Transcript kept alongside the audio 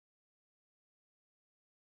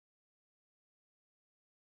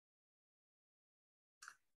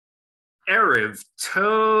Erev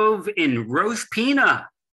Tov in Rosh Pina.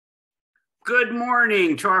 Good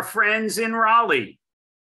morning to our friends in Raleigh.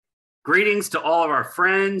 Greetings to all of our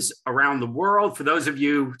friends around the world. For those of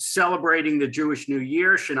you celebrating the Jewish New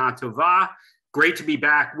Year, Shana Tova. Great to be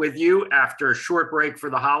back with you after a short break for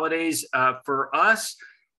the holidays. For us,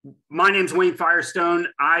 my name's Wayne Firestone.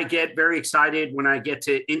 I get very excited when I get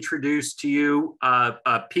to introduce to you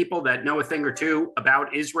people that know a thing or two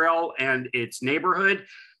about Israel and its neighborhood.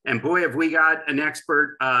 And boy, have we got an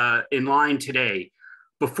expert in line today.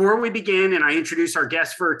 Before we begin and I introduce our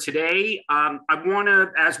guest for today, I want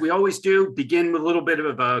to, as we always do, begin with a little bit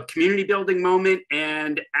of a community building moment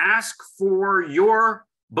and ask for your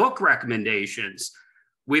book recommendations.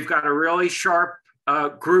 We've got a really sharp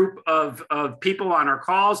group of people on our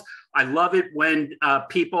calls. I love it when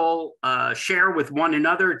people share with one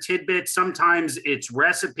another tidbits. Sometimes it's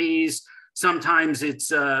recipes. Sometimes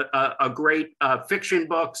it's a great fiction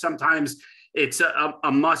book. Sometimes it's a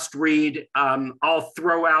must read. I'll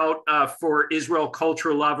throw out for Israel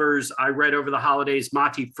culture lovers. I read over the holidays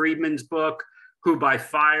Mati Friedman's book, Who by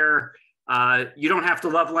Fire. You don't have to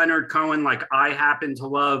love Leonard Cohen like I happen to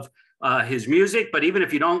love his music, but even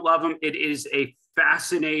if you don't love him, it is a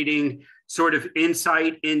fascinating sort of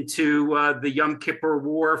insight into the Yom Kippur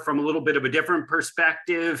War from a little bit of a different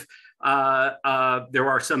perspective. There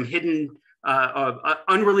are some hidden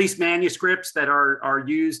unreleased manuscripts that are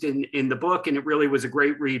used in the book, and it really was a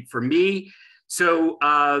great read for me. So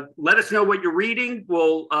let us know what you're reading.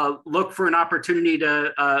 We'll look for an opportunity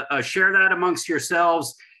to share that amongst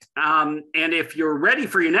yourselves. And if you're ready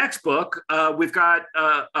for your next book, we've got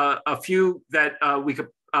a few that we could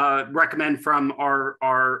recommend from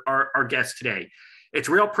our guest today. It's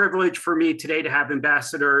a real privilege for me today to have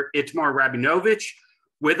Ambassador Itamar Rabinovich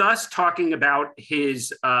with us talking about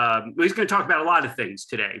his, he's going to talk about a lot of things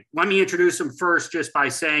today. Let me introduce him first just by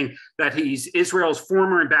saying that he's Israel's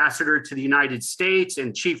former ambassador to the United States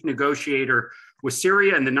and chief negotiator with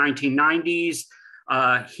Syria in the 1990s.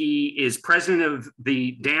 He is president of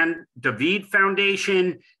the Dan David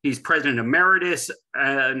Foundation. He's president emeritus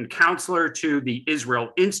and counselor to the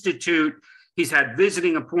Israel Institute. He's had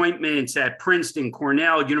visiting appointments at Princeton,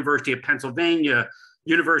 Cornell, University of Pennsylvania,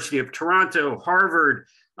 University of Toronto, Harvard,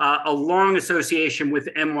 a long association with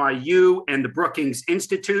NYU and the Brookings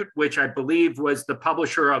Institute, which I believe was the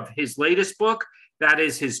publisher of his latest book. That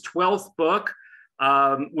is his 12th book,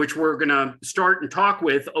 which we're going to start and talk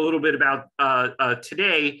with a little bit about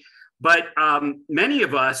today. But many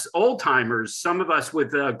of us, old timers, some of us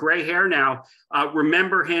with gray hair now,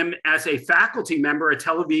 remember him as a faculty member at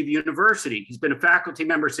Tel Aviv University. He's been a faculty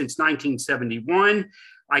member since 1971.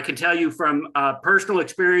 I can tell you from personal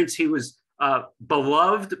experience, he was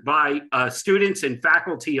beloved by students and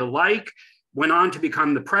faculty alike, went on to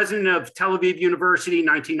become the president of Tel Aviv University,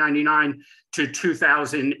 1999 to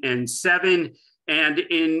 2007. And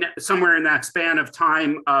in somewhere in that span of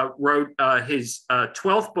time, wrote his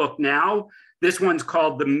 12th book now. This one's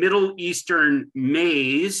called The Middle Eastern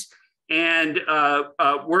Maze. And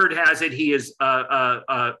word has it, he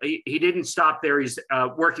didn't stop there. He's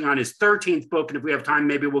working on his 13th book. And if we have time,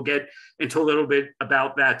 maybe we'll get into a little bit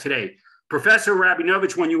about that today. Professor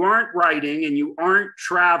Rabinovich, when you aren't writing and you aren't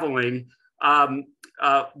traveling,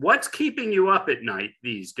 what's keeping you up at night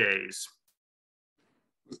these days?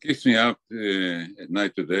 What keeps me up at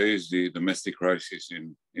night today is the domestic crisis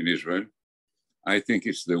in Israel. I think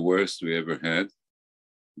it's the worst we ever had,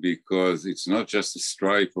 because it's not just a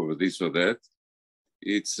strife over this or that.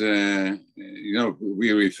 It's,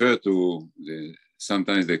 we refer to,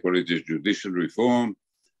 sometimes they call it just judicial reform,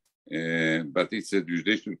 but it's a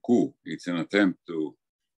judicial coup. It's an attempt to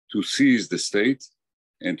seize the state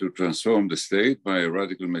and to transform the state by a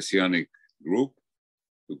radical messianic group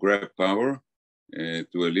to grab power,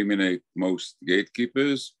 to eliminate most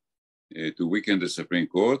gatekeepers, to weaken the Supreme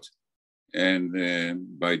Court,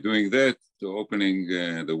 and by doing that, to opening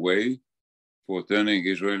the way for turning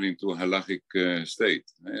Israel into a halachic state.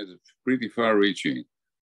 It's pretty far-reaching.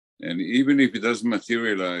 And even if it doesn't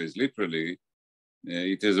materialize literally,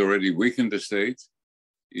 it has already weakened the state.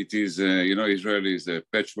 It is, Israel is a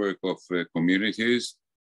patchwork of communities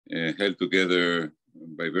held together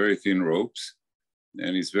by very thin ropes,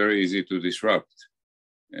 and it's very easy to disrupt.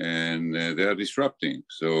 And they are disrupting.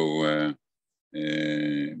 So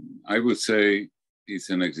I would say it's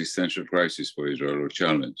an existential crisis for Israel, or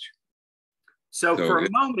challenge. So for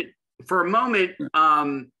a moment,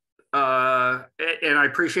 and I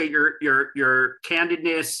appreciate your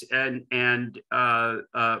candidness and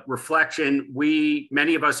reflection.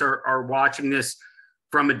 Many of us are watching this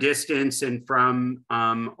from a distance and from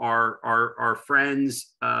our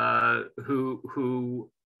friends who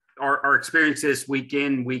our experience this week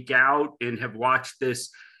in, week out, and have watched this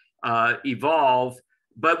evolve.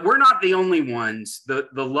 But we're not the only ones. The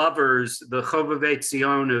lovers, the Chovevei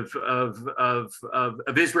Tzion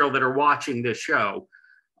of Israel that are watching this show.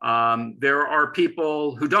 There are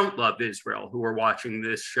people who don't love Israel who are watching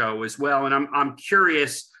this show as well. And I'm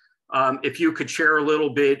curious if you could share a little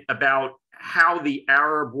bit about how the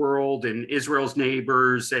Arab world and Israel's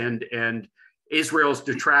neighbors and Israel's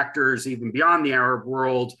detractors, even beyond the Arab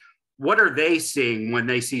world, what are they seeing when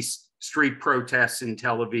they see street protests in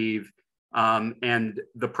Tel Aviv and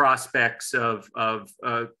the prospects of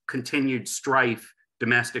continued strife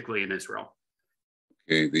domestically in Israel?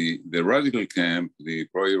 Okay, the radical camp, the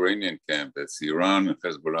pro-Iranian camp, that's Iran and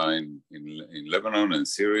Hezbollah in Lebanon and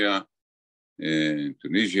Syria and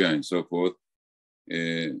Tunisia and so forth,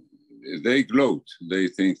 they gloat. They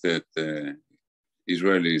think that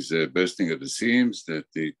Israel is bursting at the seams, that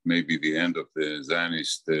it may be the end of the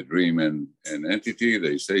Zionist dream and entity.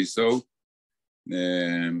 They say so.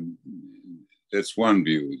 That's one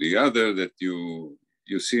view. The other that you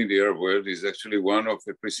see in the Arab world is actually one of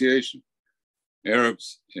appreciation.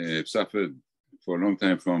 Arabs have suffered for a long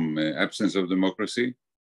time from absence of democracy.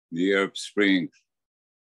 The Arab Spring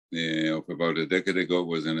of about a decade ago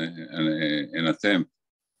was an attempt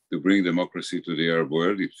to bring democracy to the Arab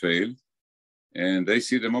world. It failed. And they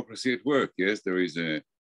see democracy at work. Yes, there is a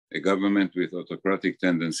government with autocratic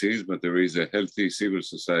tendencies, but there is a healthy civil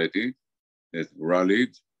society that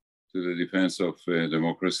rallied to the defense of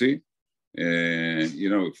democracy.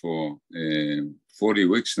 For 40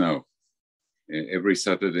 weeks now, every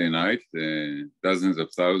Saturday night, dozens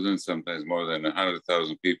of thousands, sometimes more than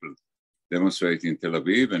 100,000 people demonstrate in Tel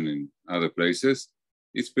Aviv and in other places.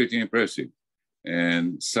 It's pretty impressive.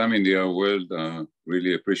 And some in the Arab world are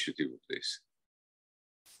really appreciative of this.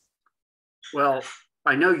 Well,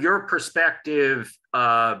 I know your perspective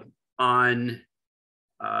on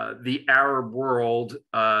the Arab world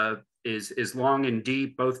is long and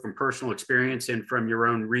deep, both from personal experience and from your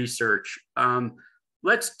own research.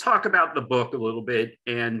 Let's talk about the book a little bit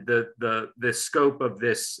and the scope of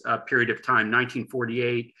this period of time,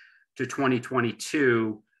 1948 to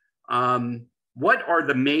 2022. What are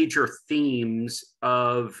the major themes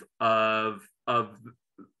of the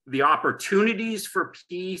opportunities for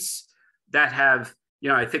peace that have,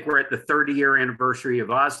 I think we're at the 30-year anniversary of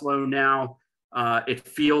Oslo now. It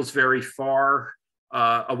feels very far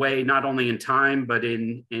away, not only in time, but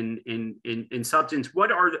in substance.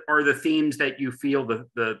 What are the themes that you feel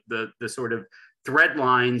the sort of thread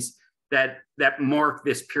lines that mark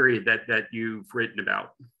this period that you've written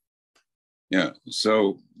about? Yeah,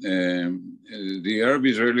 so the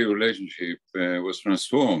Arab-Israeli relationship was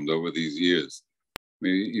transformed over these years.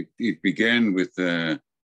 It began with a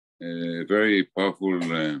very powerful,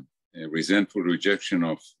 resentful rejection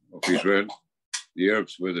of Israel. The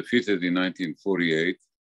Arabs were defeated in 1948.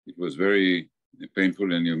 It was very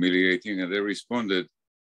painful and humiliating, and they responded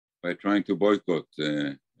by trying to boycott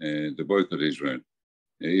Israel.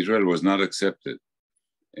 Israel was not accepted.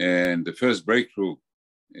 And the first breakthrough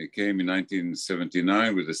came in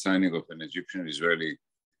 1979 with the signing of an Egyptian-Israeli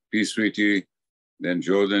peace treaty. Then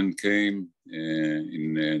Jordan came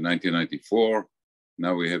in 1994.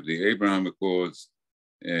 Now we have the Abraham Accords.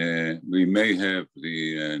 We may have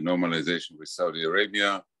the normalization with Saudi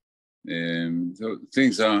Arabia. So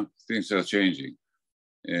things are changing.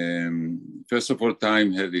 First of all,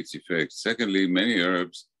 time had its effects. Secondly, many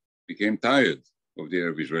Arabs became tired of the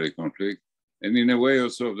Arab-Israeli conflict, and in a way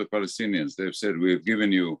also of the Palestinians. They've said, we have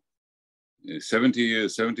given you 70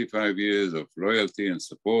 years, 75 years of loyalty and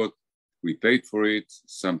support. We paid for it,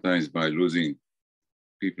 sometimes by losing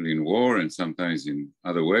people in war and sometimes in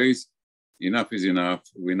other ways. Enough is enough.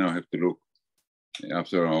 We now have to look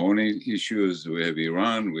after our own issues. We have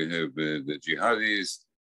Iran, we have the jihadis.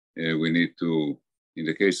 We need to, in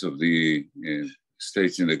the case of the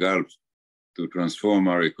states in the Gulf, to transform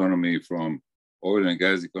our economy from oil and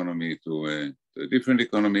gas economy to a different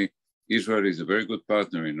economy. Israel is a very good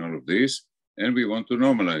partner in all of this, and we want to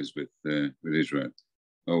normalize with Israel.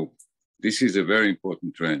 So this is a very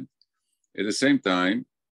important trend. At the same time,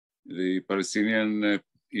 the Palestinian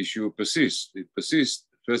issue persists. It persists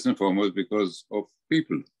first and foremost because of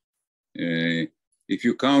people. If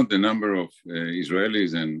you count the number of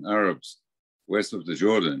Israelis and Arabs west of the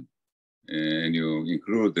Jordan, and you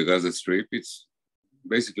include the Gaza Strip, it's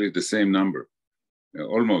basically the same number,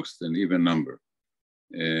 almost an even number.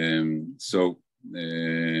 So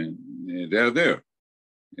they are there.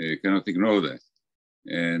 You cannot ignore that.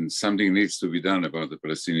 And something needs to be done about the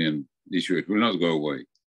Palestinian issue. It will not go away.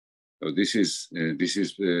 So this is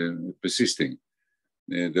persisting.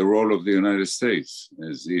 the role of the United States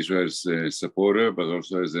as Israel's supporter, but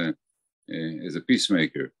also as a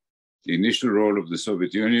peacemaker. The initial role of the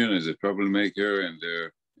Soviet Union as a troublemaker, and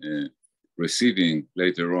their receding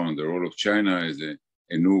later on, the role of China as a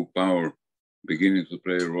new power beginning to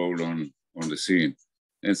play a role on the scene,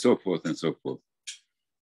 and so forth and so forth.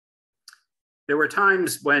 There were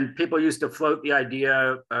times when people used to float the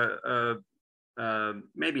idea,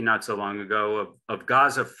 maybe not so long ago, of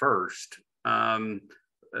Gaza first. But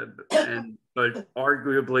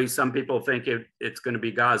arguably, some people think it's going to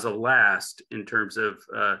be Gaza last in terms of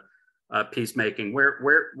peacemaking. Where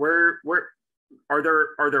are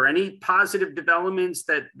there any positive developments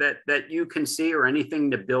that you can see, or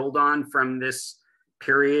anything to build on from this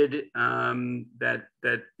period that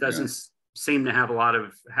doesn't seem to have a lot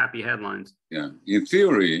of happy headlines? Yeah, in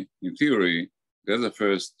theory, Gaza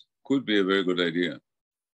first could be a very good idea.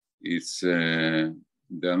 It's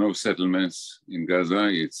there are no settlements in Gaza.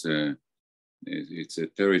 It's a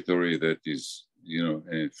territory that is,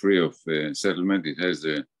 free of settlement. It has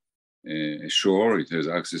a shore. It has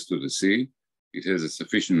access to the sea. It has a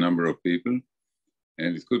sufficient number of people,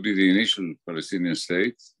 and it could be the initial Palestinian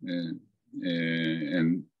state. And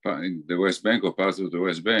the West Bank, or parts of the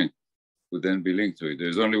West Bank, would then be linked to it.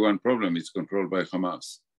 There's only one problem: it's controlled by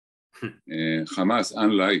Hamas. Hamas,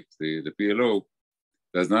 unlike the PLO,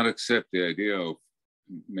 does not accept the idea of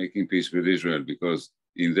making peace with Israel, because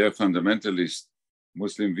in their fundamentalist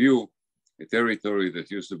Muslim view, a territory that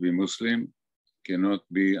used to be Muslim cannot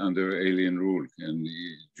be under alien rule, and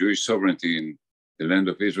the Jewish sovereignty in the land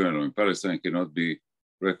of Israel or in Palestine cannot be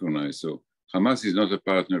recognized. So Hamas is not a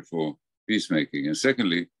partner for peacemaking. And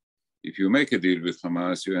secondly, if you make a deal with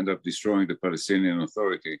Hamas, you end up destroying the Palestinian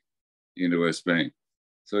Authority in the West Bank.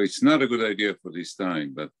 So it's not a good idea for this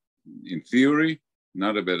time, but in theory,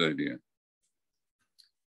 not a bad idea.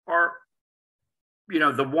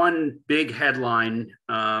 The one big headline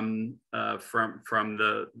from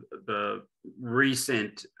the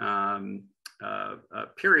recent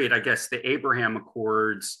period, I guess, the Abraham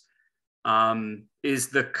Accords, is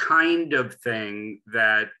the kind of thing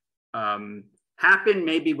that happened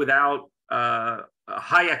maybe without a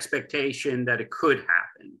high expectation that it could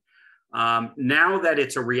happen. Now that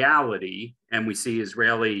it's a reality, and we see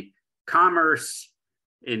Israeli commerce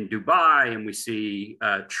in Dubai, and we see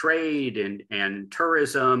trade and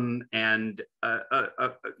tourism, and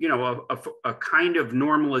a kind of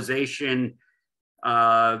normalization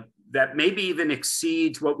that maybe even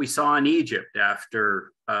exceeds what we saw in Egypt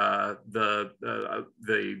after the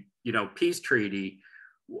peace treaty.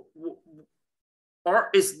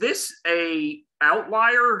 Is this a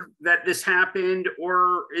outlier that this happened,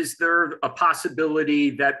 or is there a possibility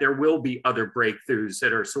that there will be other breakthroughs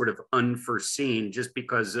that are sort of unforeseen just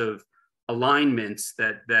because of alignments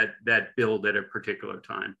that build at a particular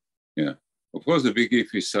time? Yeah, of course, the big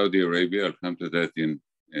if is Saudi Arabia. I'll come to that in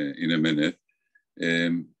a minute.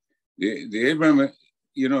 The Abraham,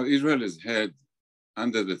 Israel has had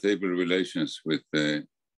under the table relations with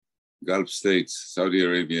Gulf states, Saudi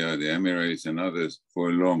Arabia, the Emirates, and others for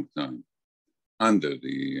a long time, under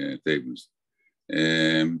the tables.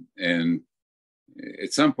 And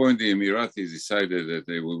at some point, the Emiratis decided that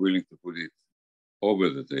they were willing to put it over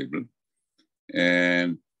the table.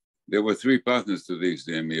 And there were three partners to this: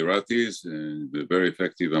 the Emiratis, the very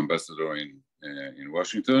effective ambassador in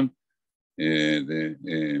Washington, the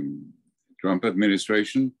Trump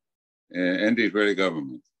administration, and the Israeli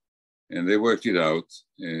government. And they worked it out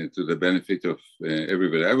to the benefit of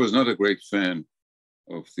everybody. I was not a great fan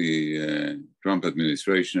of the Trump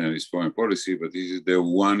administration and his foreign policy, but this is their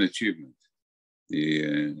one achievement,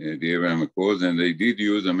 the Abraham Accords, and they did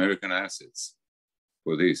use American assets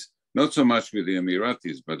for this. Not so much with the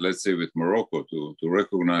Emiratis, but let's say with Morocco to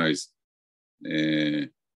recognize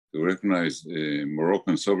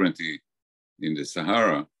Moroccan sovereignty in the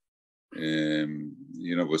Sahara.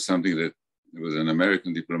 Was something that was an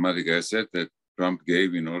American diplomatic asset that Trump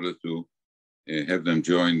gave in order to have them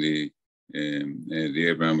join the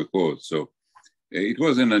Abraham Accords. So it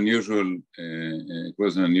was an unusual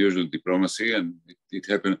diplomacy, and it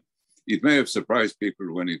happened. It may have surprised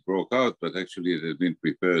people when it broke out, but actually it had been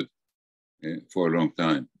prepared for a long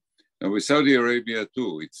time. And with Saudi Arabia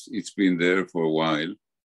too, it's been there for a while,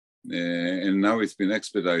 and now it's been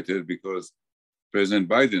expedited because President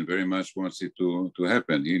Biden very much wants it to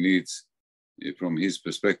happen. He needs, from his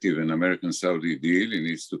perspective, an American-Saudi deal. He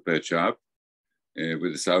needs to patch up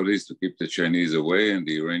with the Saudis to keep the Chinese away and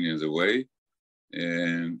the Iranians away.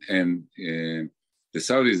 And the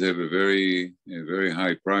Saudis have a very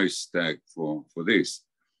high price tag for this.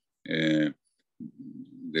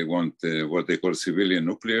 They want what they call civilian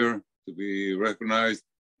nuclear to be recognized,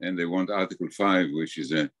 and they want Article 5, which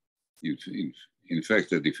is in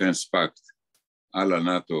fact a defense pact a la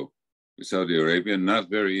NATO with Saudi Arabia. Not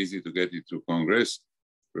very easy to get it through Congress.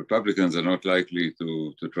 Republicans are not likely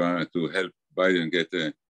to try to help Biden get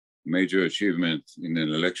a major achievement in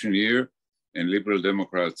an election year, and liberal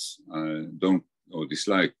Democrats don't or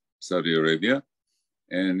dislike Saudi Arabia.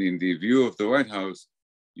 And in the view of the White House,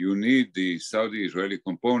 you need the Saudi-Israeli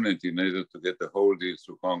component in order to get the whole deal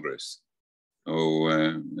through Congress. So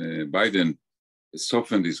Biden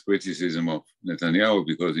softened his criticism of Netanyahu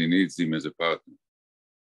because he needs him as a partner.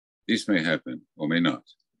 This may happen or may not.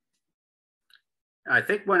 I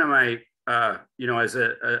think one of my, as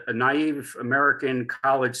a naive American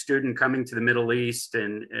college student coming to the Middle East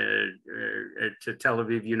and to Tel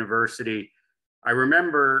Aviv University, I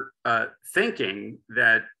remember thinking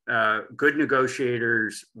that good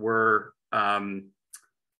negotiators were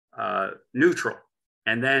neutral.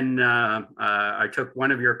 And then I took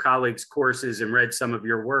one of your colleagues' courses and read some of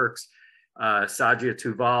your works, Sajia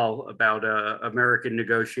Tuval, about American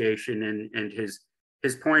negotiation and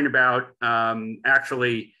his point about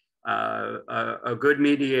actually a good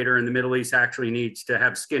mediator in the Middle East actually needs to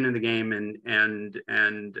have skin in the game and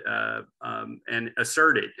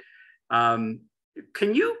assert it.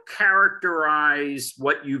 Can you characterize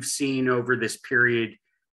what you've seen over this period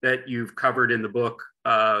that you've covered in the book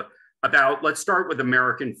about, let's start with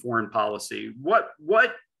American foreign policy. What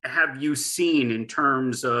have you seen in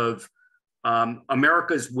terms of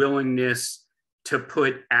America's willingness to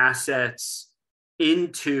put assets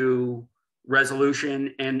into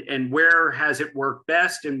resolution, and where has it worked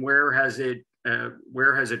best and where has it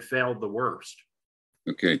failed the worst?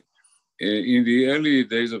 Okay. In the early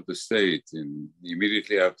days of the state,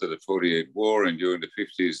 immediately after the 48 war and during the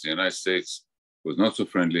 50s, the United States was not so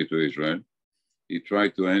friendly to Israel. He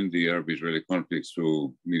tried to end the Arab-Israeli conflict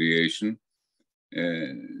through mediation.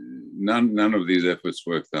 None of these efforts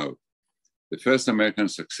worked out. The first American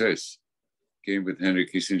success came with Henry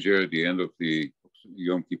Kissinger at the end of the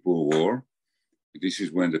Yom Kippur War. This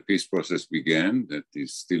is when the peace process began, that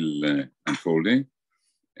is still unfolding.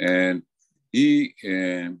 And he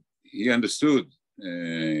understood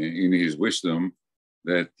in his wisdom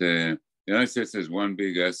that the United States has one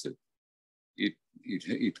big asset.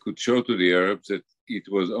 It could show to the Arabs that it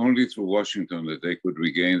was only through Washington that they could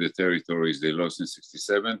regain the territories they lost in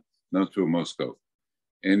 '67, not through Moscow.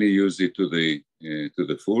 And he used it to the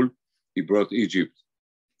full. He brought Egypt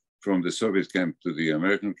from the Soviet camp to the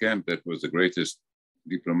American camp. That was the greatest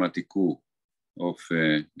diplomatic coup of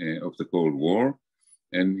the Cold War.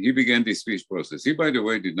 And he began this peace process. He, by the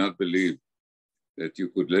way, did not believe that you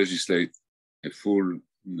could legislate a full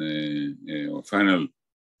or final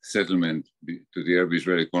settlement to the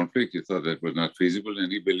Arab-Israeli conflict. He thought that was not feasible,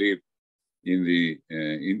 and he believed in the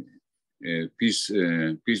piece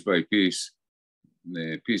by piece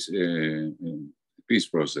peace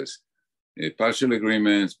process, partial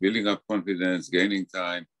agreements, building up confidence, gaining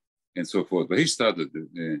time, and so forth. But he started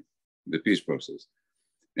the peace process.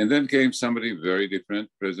 And then came somebody very different,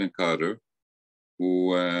 President Carter,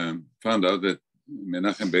 who found out that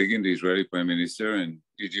Menachem Begin, the Israeli prime minister, and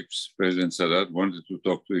Egypt's President Sadat wanted to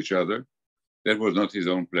talk to each other. That was not his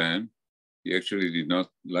own plan. He actually did not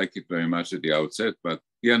like it very much at the outset, but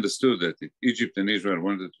he understood that if Egypt and Israel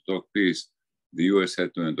wanted to talk peace, the US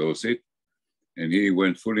had to endorse it. And he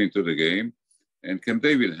went fully into the game. And Camp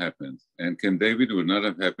David happened. And Camp David would not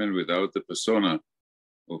have happened without the persona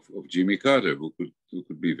of Jimmy Carter, who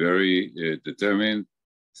could be very determined,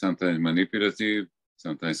 sometimes manipulative,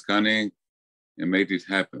 sometimes cunning, and made it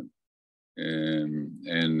happen.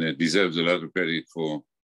 And deserves a lot of credit for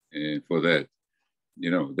that.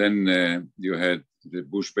 Then you had the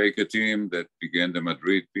Bush-Baker team that began the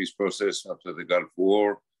Madrid peace process after the Gulf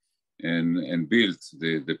War, and built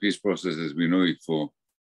the peace process as we know it for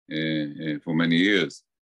many years.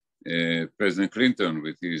 President Clinton,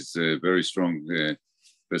 with his very strong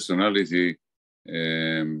personality,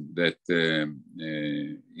 that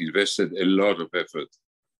invested a lot of effort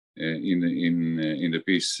in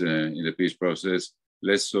the peace process.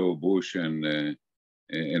 Less so Bush and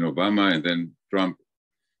Obama, and then Trump.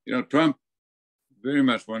 Trump very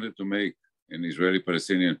much wanted to make an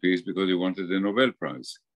Israeli-Palestinian peace because he wanted the Nobel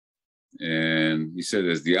Prize. And he said,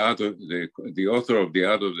 as the author of The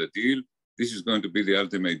Art of the Deal, this is going to be the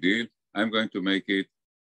ultimate deal. I'm going to make it.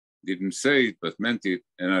 Didn't say it, but meant it,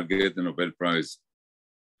 and I'll get the Nobel Prize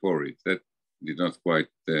for it. That did not quite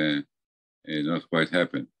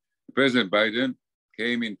happen. President Biden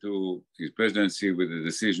came into his presidency with a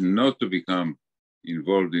decision not to become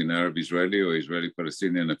involved in Arab-Israeli or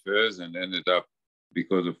Israeli-Palestinian affairs, and ended up,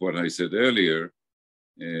 because of what I said earlier,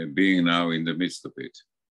 being now in the midst of it.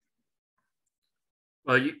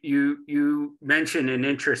 Well, you mentioned an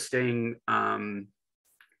interesting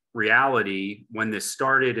reality. When this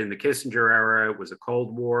started in the Kissinger era, it was a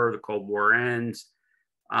Cold War. The Cold War ends.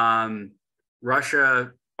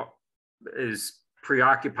 Russia is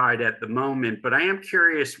preoccupied at the moment, but I am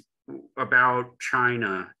curious about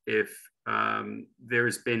China, if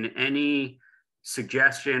there's been any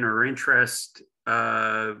suggestion or interest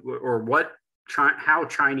or how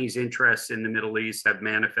Chinese interests in the Middle East have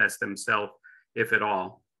manifest themselves, if at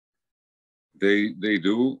all. They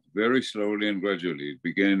do very slowly and gradually. It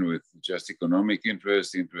began with just economic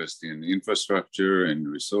interest in infrastructure and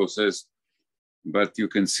resources, but you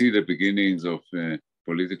can see the beginnings of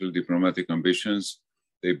political diplomatic ambitions.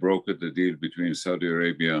 They brokered the deal between Saudi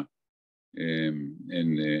Arabia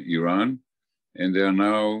and Iran, and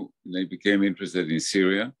they became interested in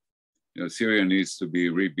Syria. Syria needs to be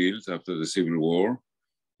rebuilt after the civil war.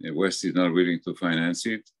 The West is not willing to finance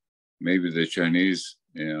it. Maybe the Chinese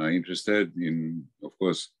are interested in, of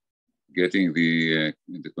course, getting the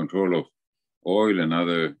control of oil and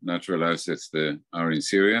other natural assets that are in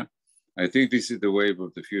Syria. I think this is the wave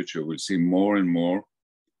of the future. We'll see more and more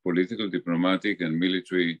political, diplomatic, and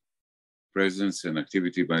military presence and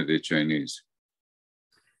activity by the Chinese.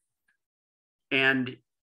 And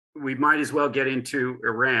we might as well get into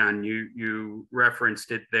Iran. You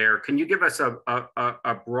referenced it there. Can you give us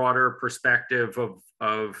a broader perspective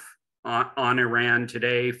on Iran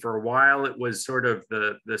today? For a while, it was sort of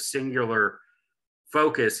the singular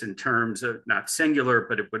focus in terms of, not singular,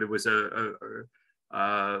 but it was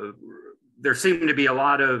there seemed to be a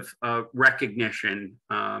lot of recognition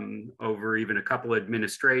over even a couple of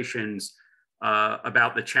administrations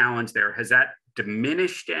about the challenge there. Has that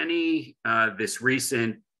diminished any? This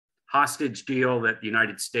recent hostage deal that the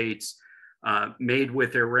United States made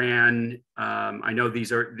with Iran. I know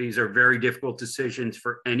these are very difficult decisions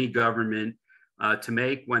for any government to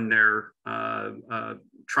make when they're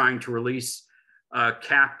trying to release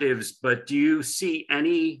captives. But do you see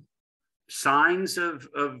any signs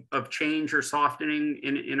of change or softening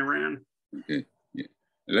in Iran? Okay. Yeah.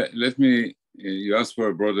 Let me. You asked for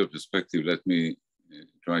a broader perspective. Let me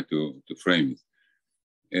try to frame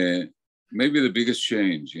it. Maybe the biggest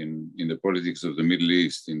change in the politics of the Middle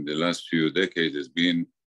East in the last few decades has been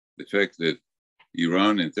the fact that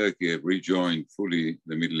Iran and Turkey have rejoined fully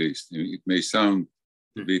the Middle East. It may sound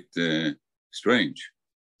a bit strange.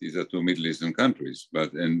 These are two Middle Eastern countries,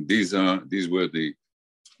 and these were the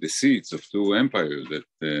seats of two empires that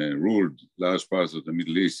ruled large parts of the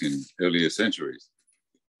Middle East in earlier centuries.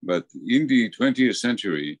 But in the 20th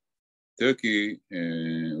century, Turkey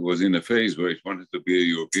was in a phase where it wanted to be a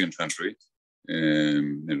European country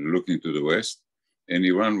and looking to the West. And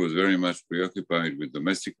Iran was very much preoccupied with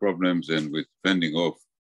domestic problems and with fending off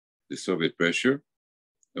the Soviet pressure.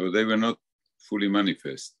 So they were not fully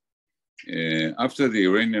manifest. After the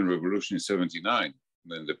Iranian Revolution in '79,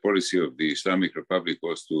 when the policy of the Islamic Republic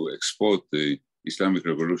was to export the Islamic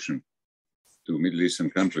Revolution to Middle Eastern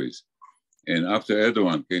countries, and after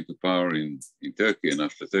Erdogan came to power in Turkey, and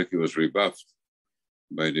after Turkey was rebuffed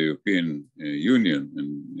by the European Union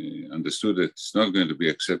and understood that it's not going to be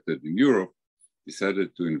accepted in Europe,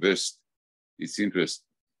 decided to invest its interest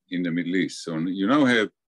in the Middle East. So you now have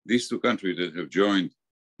these two countries that have joined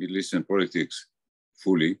Middle Eastern politics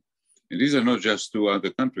fully. And these are not just two other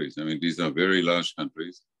countries. I mean, these are very large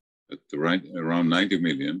countries, around 90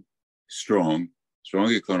 million, strong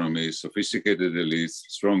economies, sophisticated elites,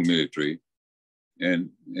 strong military. And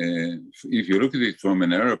if you look at it from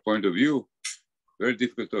an Arab point of view, very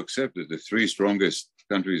difficult to accept that the three strongest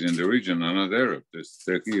countries in the region are not Arab. There's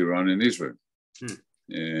Turkey, Iran, and Israel.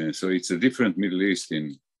 So it's a different Middle East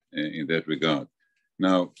in that regard.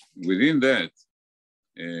 Now, within that,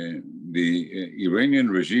 the Iranian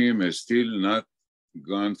regime has still not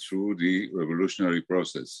gone through the revolutionary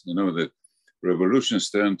process. You know that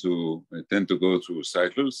revolutions tend to go through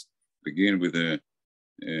cycles, begin with a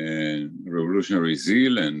revolutionary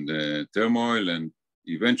zeal and turmoil, and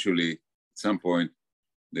eventually, at some point,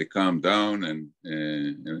 they calm down and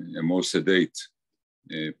a more sedate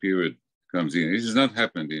period comes in. This has not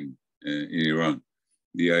happened in Iran.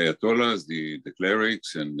 The Ayatollahs, the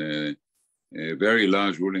clerics, and a very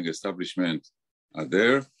large ruling establishment are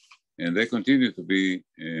there, and they continue to be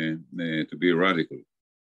radical.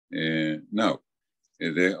 Now,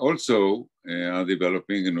 they also are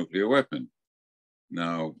developing a nuclear weapon.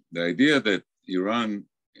 Now, the idea that Iran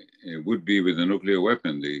would be with a nuclear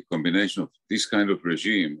weapon, the combination of this kind of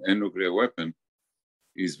regime and nuclear weapon,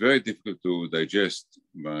 is very difficult to digest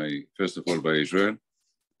first of all, by Israel,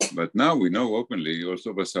 But now we know openly also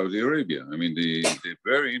about Saudi Arabia. I mean, the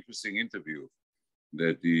very interesting interview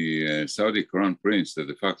that the Saudi Crown Prince, the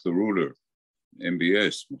de facto ruler,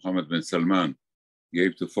 MBS, Mohammed bin Salman,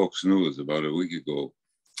 gave to Fox News about a week ago,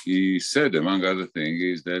 he said, among other things,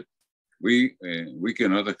 is that we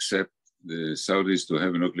cannot accept the Saudis to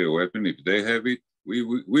have a nuclear weapon. If they have it, we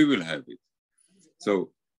will have it.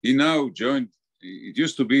 So he now joined, it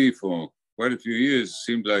used to be for quite a few years,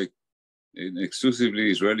 seemed like an exclusively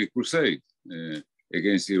Israeli crusade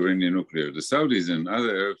against Iranian nuclear. The Saudis and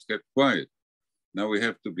other Arabs kept quiet. Now we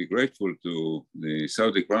have to be grateful to the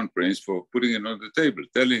Saudi Crown Prince for putting it on the table,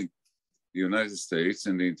 telling the United States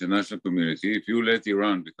and the international community, if you let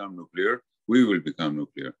Iran become nuclear, we will become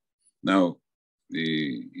nuclear. Now,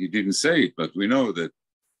 he didn't say it, but we know that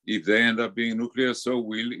if they end up being nuclear, so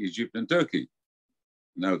will Egypt and Turkey.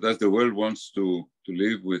 Now, does the world wants to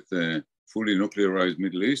live with a fully nuclearized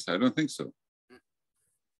Middle East? I don't think so.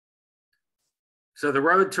 So the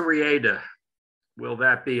road to Riyadh, will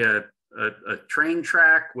that be a train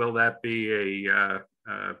track? Will that be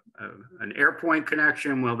an airport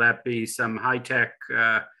connection? Will that be some high-tech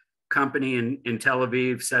company in Tel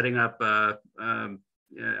Aviv setting up a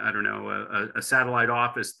satellite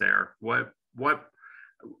office there? What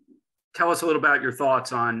tell us a little about your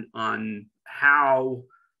thoughts on how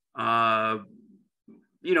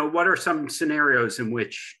what are some scenarios in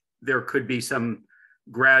which there could be some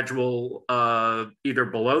gradual either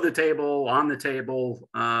below the table, on the table,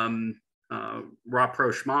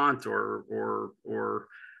 rapprochement, or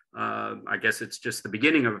I guess it's just the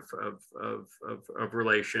beginning of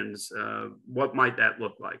relations. What might that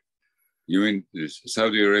look like? You mean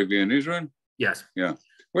Saudi Arabia and Israel? Yes. Yeah.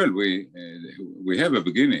 Well, we have a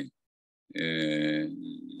beginning.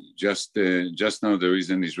 Just now, there is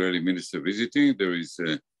an Israeli minister visiting. There is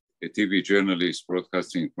a TV journalist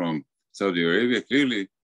broadcasting from Saudi Arabia. Clearly,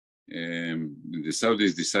 the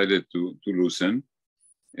Saudis decided to loosen,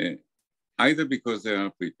 either because they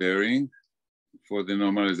are preparing for the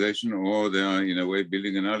normalization, or they are in a way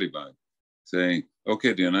building an alibi, saying,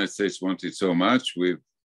 "Okay, the United States wanted so much. We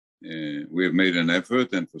have made an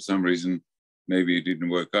effort, and for some reason, maybe it didn't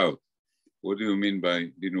work out." What do you mean by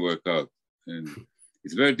didn't work out? And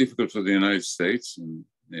it's very difficult for the United States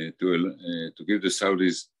to give the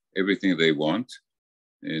Saudis everything they want.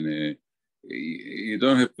 And you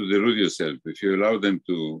don't have to delude yourself. If you allow them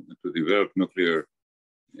to develop nuclear,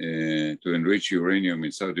 to enrich uranium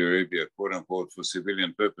in Saudi Arabia, quote unquote, for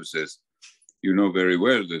civilian purposes, you know very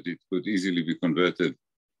well that it could easily be converted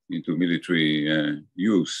into military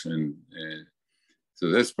use. And so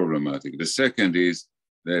that's problematic. The second is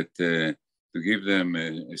that to give them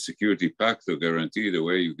a security pact or guarantee the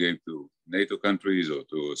way you gave to NATO countries or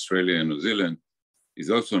to Australia and New Zealand is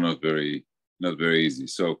also not very easy.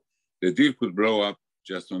 So the deal could blow up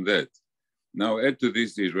just on that. Now add to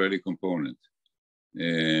this the Israeli component.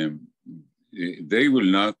 They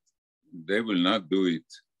will not do it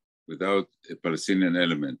without a Palestinian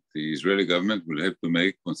element. The Israeli government will have to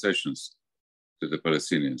make concessions to the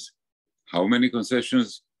Palestinians. How many concessions?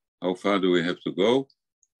 How far do we have to go?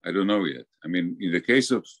 I don't know yet. I mean, in the case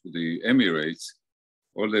of the Emirates,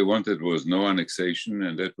 all they wanted was no annexation,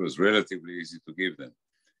 and that was relatively easy to give them.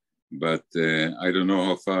 But I don't know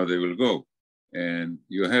how far they will go. And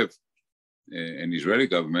you have an Israeli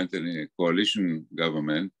government and a coalition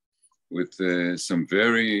government with some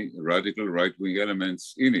very radical right-wing elements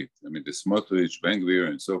in it. I mean, the Smotrich, Ben-Gvir,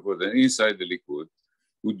 and so forth, and inside the Likud,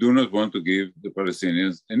 who do not want to give the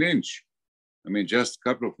Palestinians an inch. I mean, just a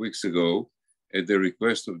couple of weeks ago, at the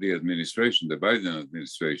request of the administration, the Biden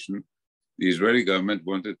administration, the Israeli government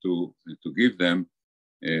wanted to give them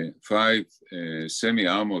 5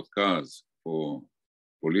 semi-armored cars for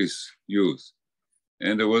police use.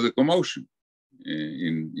 And there was a commotion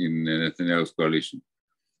in Netanyahu's coalition.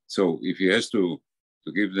 So if he has to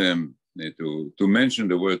give them, to mention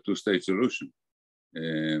the word two-state solution,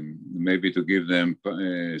 maybe to give them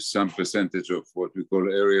some percentage of what we call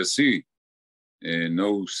Area C,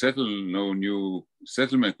 no new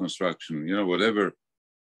settlement construction, whatever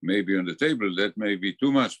may be on the table, that may be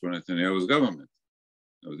too much for Netanyahu's government.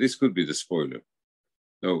 So this could be the spoiler.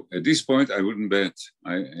 So at this point, I wouldn't bet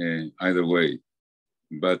either way,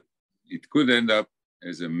 but it could end up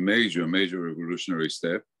as a major revolutionary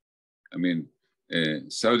step. I mean,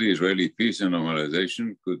 Saudi-Israeli peace and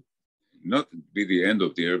normalization could not be the end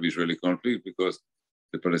of the Arab-Israeli conflict, because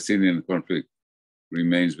the Palestinian conflict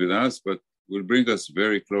remains with us, but will bring us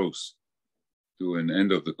very close to an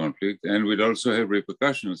end of the conflict, and will also have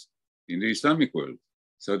repercussions in the Islamic world.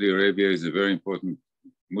 Saudi Arabia is a very important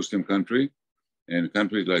Muslim country, and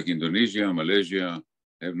countries like Indonesia, Malaysia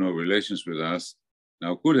have no relations with us,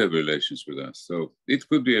 now could have relations with us. So it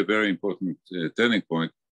could be a very important turning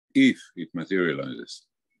point if it materializes.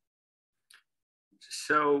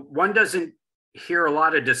 So one doesn't hear a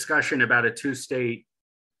lot of discussion about a two-state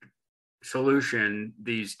solution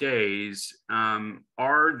these days.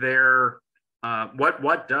 Are there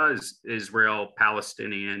what does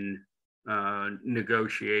Israel-Palestinian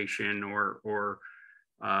negotiation or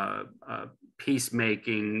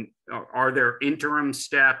peacemaking? Are there interim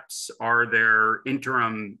steps? Are there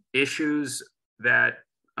interim issues that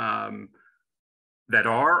that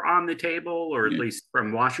are on the table, or at least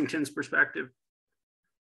from Washington's perspective?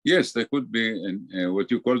 Yes, there could be, and what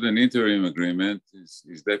you call an interim agreement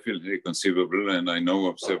is definitely conceivable, and I know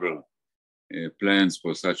of several plans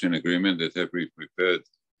for such an agreement that have been prepared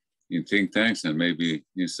in think tanks and maybe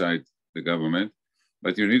inside the government,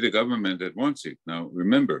 but you need a government that wants it. Now,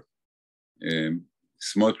 remember,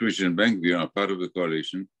 Smotrich and Ben-Gvir are part of the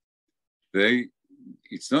coalition.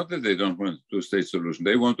 It's not that they don't want a two-state solution.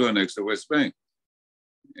 They want to annex the West Bank,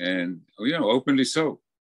 and openly so.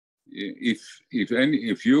 If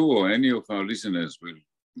you or any of our listeners will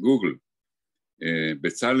Google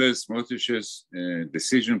Bezalel Smotrich's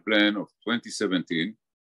decision plan of 2017,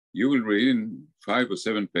 you will read in 5 or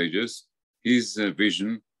 7 pages his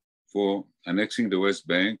vision for annexing the West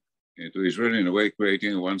Bank to Israel, in a way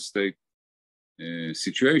creating a one-state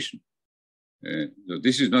situation. So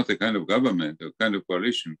this is not the kind of government or kind of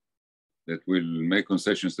coalition that will make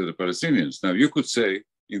concessions to the Palestinians. Now, you could say,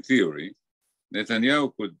 in theory,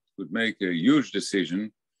 Netanyahu could make a huge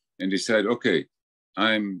decision and decide, okay,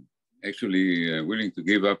 I'm actually willing to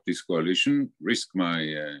give up this coalition, risk my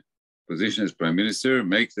position as prime minister,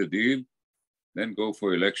 make the deal, then go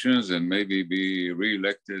for elections and maybe be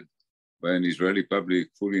re-elected by an Israeli public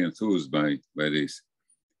fully enthused by this.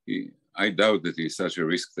 I doubt that he's such a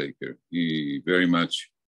risk taker. He very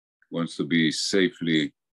much wants to be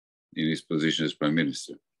safely in his position as prime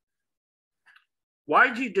minister.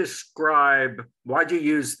 Why'd you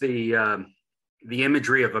use the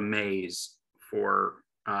imagery of a maze for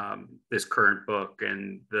this current book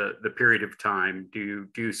and the period of time? Do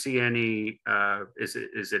you see any? Is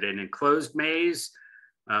it an enclosed maze?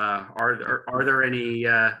 Are there any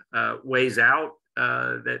ways out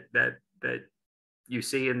that you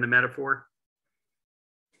see in the metaphor?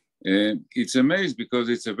 It's a maze because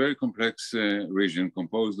it's a very complex region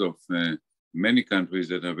composed of many countries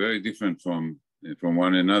that are very different from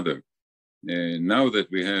one another. Now that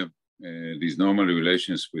we have these normal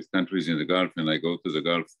relations with countries in the Gulf, and I go to the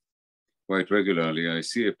Gulf quite regularly, I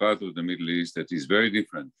see a part of the Middle East that is very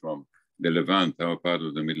different from the Levant, our part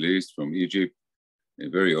of the Middle East, from Egypt,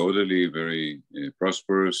 very orderly, very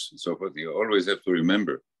prosperous, and so forth. You always have to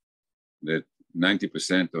remember that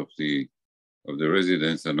 90% of the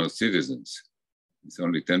residents are not citizens. It's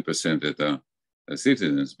only 10% that are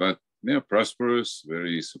citizens, but they are prosperous,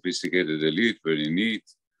 very sophisticated elite, very neat.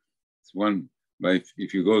 It's one. But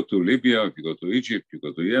if you go to Libya, if you go to Egypt, you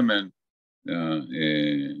go to Yemen,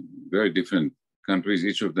 very different countries,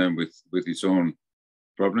 each of them with its own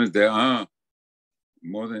problems. There are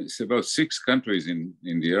it's about 6 countries in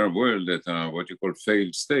the Arab world that are what you call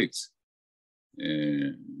failed states.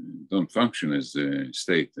 Don't function as a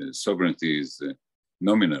state. Sovereignty is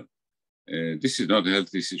nominal. This is not a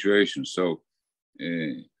healthy situation. So,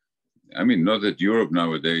 I mean, not that Europe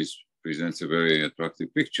nowadays presents a very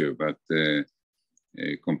attractive picture, but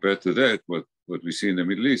compared to that, what we see in the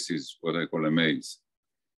Middle East is what I call a maze.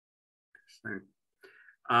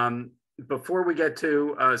 Before we get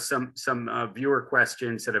to some viewer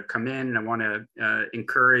questions that have come in, I want to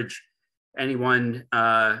encourage anyone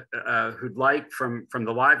who'd like from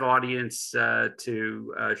the live audience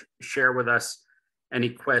to share with us any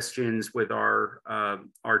questions with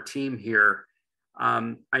our team here.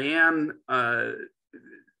 I am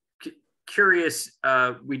curious.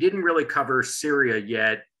 We didn't really cover Syria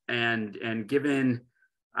yet, and given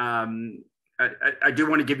I do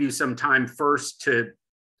want to give you some time first to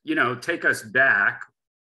take us back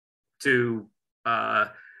to the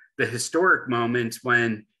historic moments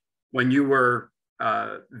when you were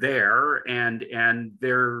there, and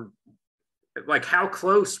there, like, how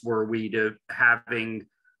close were we to having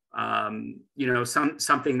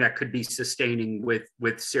something that could be sustaining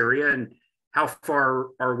with Syria, and how far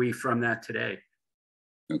are we from that today?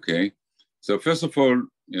 Okay, so first of all,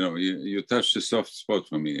 you touched a soft spot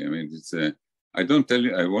for me. I mean, it's I won't tell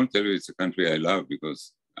you it's a country I love,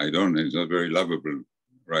 because it's not very lovable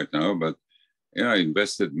right now, but I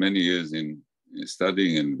invested many years in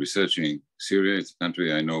studying and researching Syria. It's a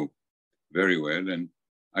country I know very well, and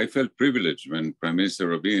I felt privileged when Prime Minister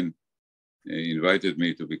Rabin invited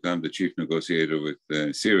me to become the chief negotiator with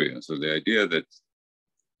Syria. So the idea that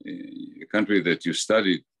a country that you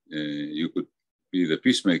studied, you could be the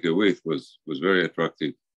peacemaker with was very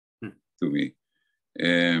attractive to me.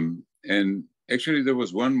 And actually, there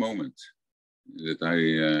was one moment that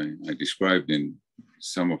I described in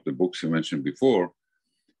some of the books you mentioned before.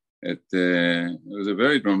 It was a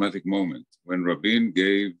very dramatic moment when Rabin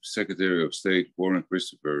gave Secretary of State Warren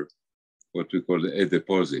Christopher what we call a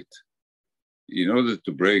deposit. In order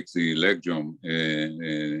to break the logjam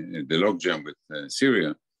with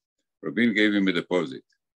Syria, Rabin gave him a deposit.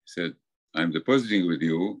 He said, I'm depositing with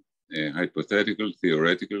you a hypothetical,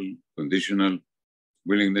 theoretical, conditional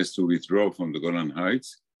willingness to withdraw from the Golan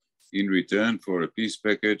Heights in return for a peace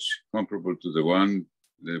package comparable to the one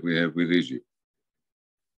that we have with Egypt.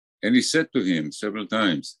 And he said to him several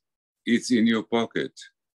times, it's in your pocket.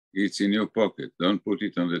 It's in your pocket. Don't put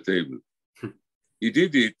it on the table. He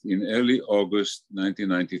did it in early August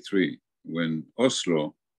 1993, when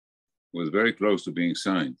Oslo was very close to being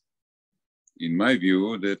signed. In my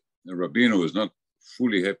view, that Rabin was not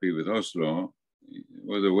fully happy with Oslo,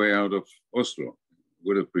 was a way out of Oslo.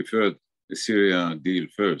 Would have preferred the Syria deal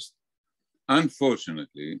first.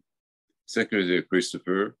 Unfortunately, Secretary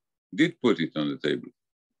Christopher did put it on the table.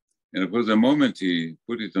 And of course, the moment he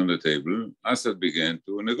put it on the table, Assad began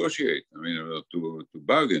to negotiate, to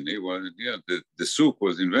bargain. The souk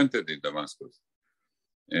was invented in Damascus.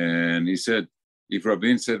 And he said, if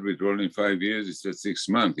Rabin said withdrawal in 5 years, he said 6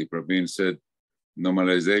 months. If Rabin said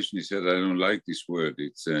normalization, he said, I don't like this word.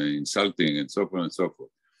 It's insulting, and so on and so forth.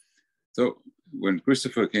 So when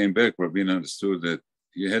Christopher came back, Rabin understood that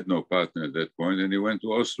he had no partner at that point, and he went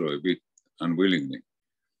to Oslo a bit unwillingly.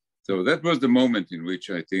 So that was the moment in which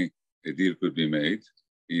I think a deal could be made.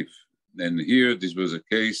 And here, this was a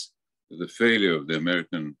case of the failure of the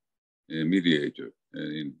American mediator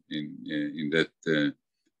in that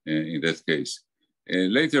case.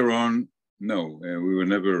 Later on, no, we were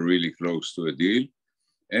never really close to a deal.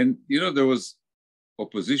 And, there was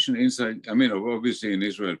opposition inside. Obviously in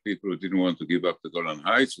Israel, people who didn't want to give up the Golan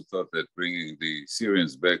Heights, who thought that bringing the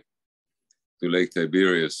Syrians back to Lake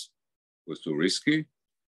Tiberias was too risky.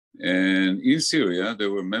 And in Syria,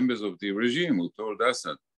 there were members of the regime who told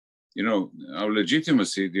Assad, our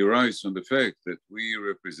legitimacy derives from the fact that we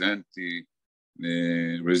represent the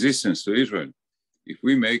resistance to Israel. If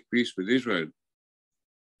we make peace with Israel,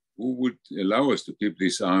 who would allow us to keep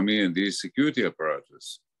this army and these security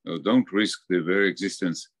apparatus? Don't risk the very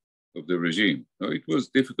existence of the regime. It was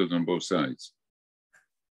difficult on both sides.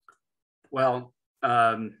 Well,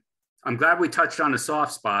 I'm glad we touched on a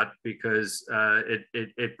soft spot, because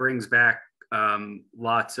it brings back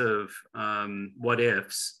lots of what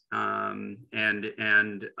ifs, and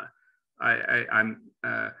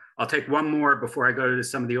I'll take one more before I go to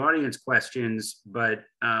some of the audience questions. But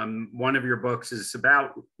one of your books is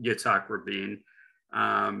about Yitzhak Rabin,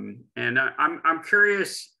 and I'm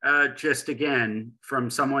curious, just again from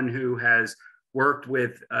someone who has worked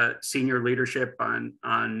with senior leadership on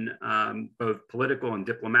both political and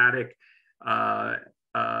diplomatic.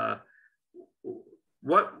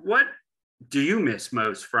 What do you miss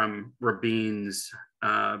most from Rabin's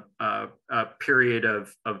period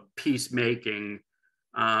of peacemaking?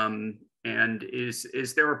 And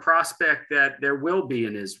is there a prospect that there will be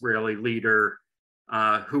an Israeli leader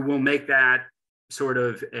who will make that sort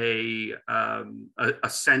of a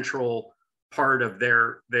central part of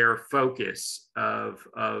their focus of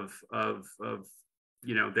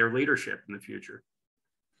their leadership in the future?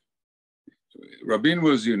 Rabin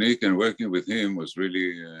was unique, and working with him was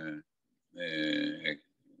really a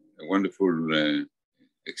wonderful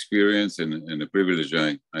experience and a privilege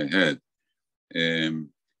I had.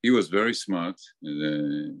 He was very smart.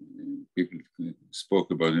 People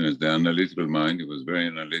spoke about him as the analytical mind. He was very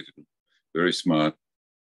analytical, very smart,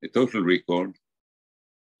 a total recall.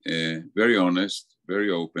 Very honest, very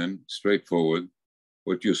open, straightforward.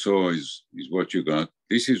 What you saw is what you got.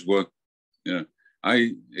 This is what,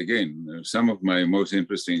 some of my most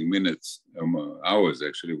interesting minutes, hours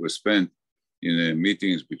actually, were spent in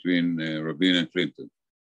meetings between Rabin and Clinton.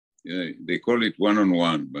 They call it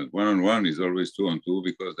one-on-one, but one-on-one is always two-on-two,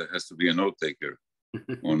 because there has to be a note-taker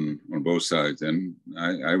on both sides. And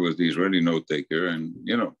I was the Israeli note-taker, and,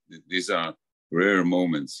 these are rare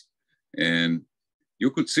moments. And you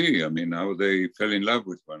could see, how they fell in love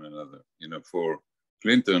with one another. For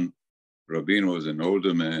Clinton, Rabin was an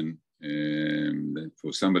older man, and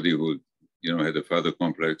for somebody who, had a father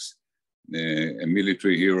complex, a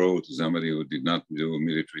military hero to somebody who did not do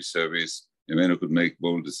military service, a man who could make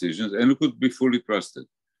bold decisions and who could be fully trusted.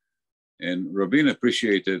 And Rabin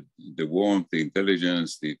appreciated the warmth, the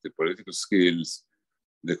intelligence, the political skills,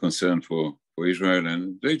 the concern for Israel,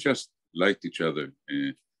 and they just liked each other.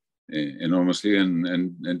 enormously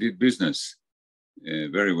and did business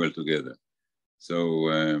very well together.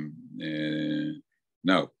 So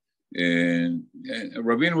now,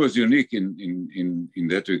 Rabin was unique in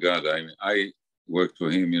that regard. I worked for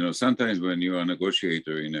him. You know, sometimes when you are a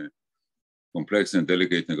negotiator in a complex and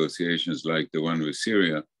delicate negotiations like the one with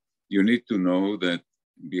Syria, you need to know that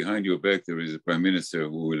behind your back there is a prime minister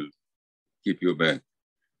who will keep your back.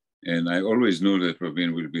 And I always knew that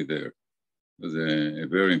Rabin will be there. It was a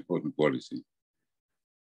very important policy.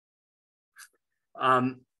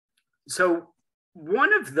 So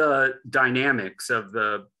one of the dynamics of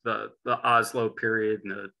the Oslo period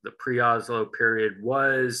and the pre-Oslo period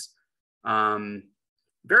was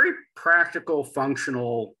very practical,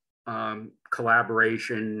 functional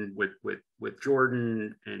collaboration with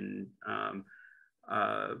Jordan and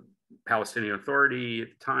Palestinian Authority at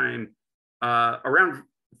the time around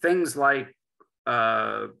things like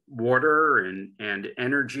water and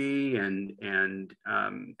energy and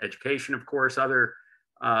education, of course. Other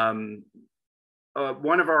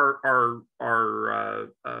one of our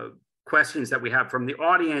questions that we have from the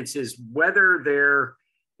audience is whether there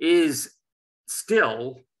is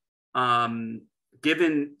still,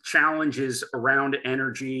 given challenges around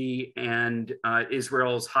energy and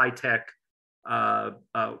Israel's high-tech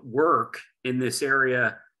work in this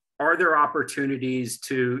area, are there opportunities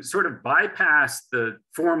to sort of bypass the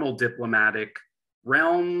formal diplomatic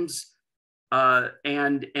realms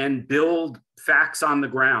and build facts on the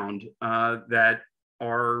ground that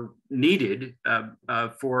are needed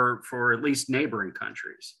for at least neighboring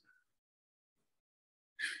countries?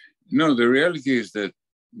 No, the reality is that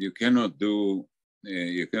you cannot go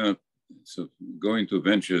into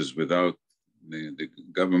ventures without the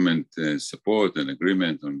government support and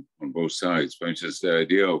agreement on both sides. For instance, the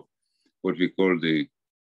idea of what we call the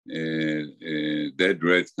Dead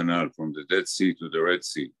Red Canal from the Dead Sea to the Red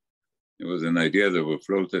Sea. It was an idea that was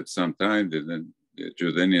floated some time, and then the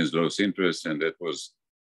Jordanians lost interest, and that was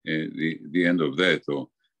the end of that, or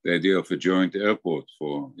the idea of a joint airport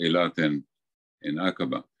for Eilat and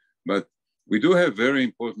Aqaba. But we do have very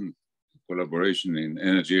important collaboration in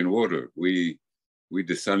energy and water. We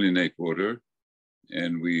desalinate water,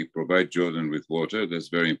 and we provide Jordan with water. That's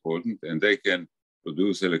very important, and they can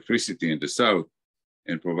produce electricity in the south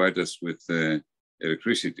and provide us with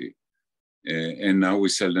electricity. And now we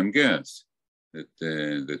sell them gas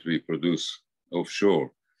that we produce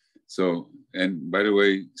offshore. So, and by the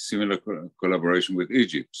way, similar collaboration with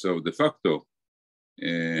Egypt. So de facto,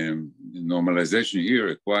 normalization here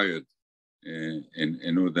acquired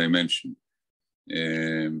a new dimension.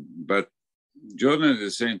 But Jordan at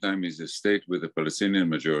the same time is a state with a Palestinian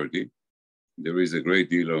majority. There is a great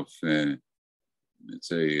deal of, let's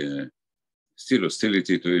say, still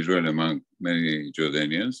hostility to Israel among many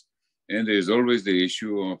Jordanians. And there's always the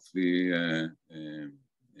issue of the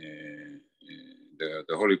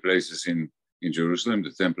holy places in Jerusalem,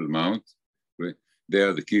 the Temple Mount. They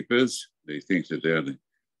are the keepers. They think that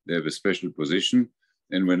they have a special position.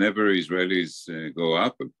 And whenever Israelis go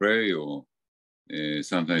up and pray or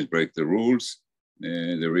sometimes break the rules,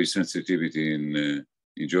 there is sensitivity in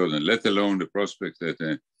Jordan, let alone the prospect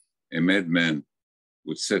that a madman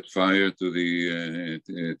would set fire to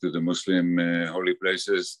the Muslim holy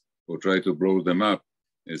places or try to blow them up,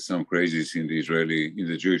 as some crazies in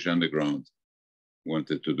the Jewish underground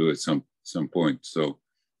wanted to do at some point. So,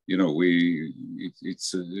 you know,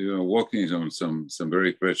 it's walking on some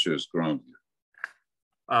very precious ground here.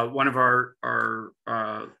 One of our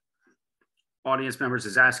audience members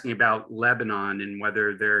is asking about Lebanon and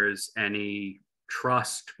whether there's any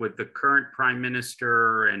trust with the current prime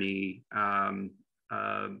minister, any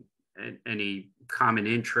common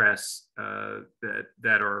interests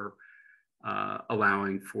that are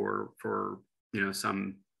allowing for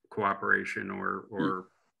some cooperation or.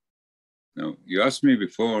 Now, you asked me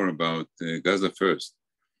before about Gaza first,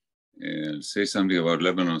 and say something about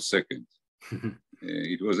Lebanon second.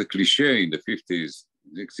 It was a cliche in the 50s,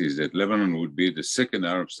 60s that Lebanon would be the second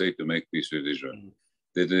Arab state to make peace with Israel.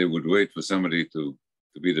 That they would wait for somebody to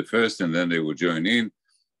be the first, and then they would join in.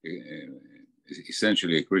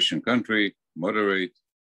 Essentially a Christian country, moderate,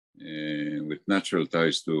 with natural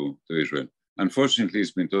ties to Israel. Unfortunately,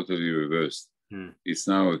 it's been totally reversed. It's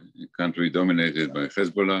now a country dominated by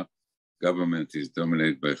Hezbollah. Government is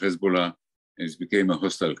dominated by Hezbollah, and it's became a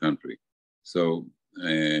hostile country. So,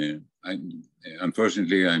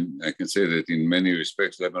 unfortunately, I can say that in many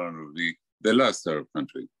respects, Lebanon will be the last Arab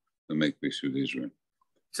country to make peace with Israel.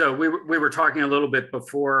 So we were talking a little bit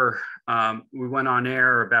before we went on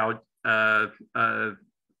air about the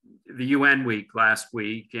UN week last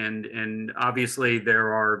week, and obviously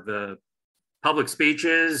there are public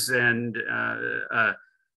speeches and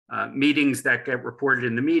meetings that get reported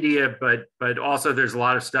in the media, but also there's a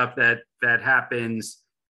lot of stuff that happens,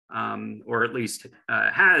 or at least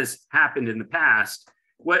has happened in the past.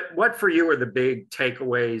 What for you are the big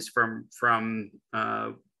takeaways from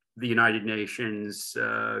the United Nations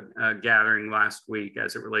gathering last week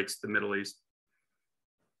as it relates to the Middle East?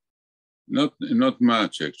 Not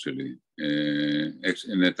much, actually.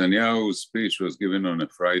 Netanyahu's speech was given on a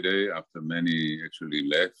Friday after many actually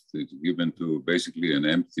left. It's given to basically an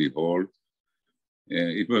empty hall.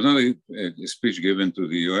 It was not a speech given to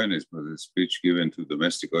the UN, it was a speech given to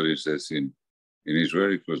domestic audiences in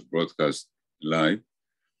Israel. It was broadcast live.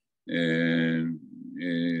 And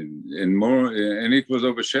it was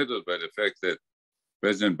overshadowed by the fact that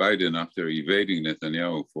President Biden, after evading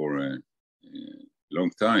Netanyahu for a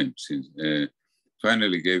long time, since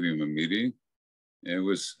finally gave him a meeting. It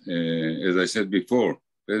was, as I said before,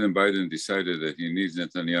 President Biden decided that he needs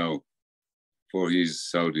Netanyahu for his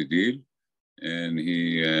Saudi deal, and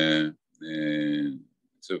he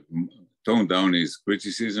sort of toned down his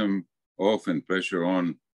criticism of and pressure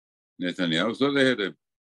on Netanyahu. So they had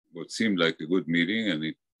what seemed like a good meeting, and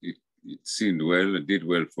it seemed well, it did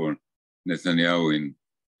well for Netanyahu in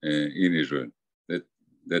Israel.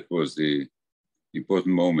 That was the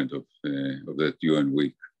important moment of that UN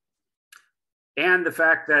week. And the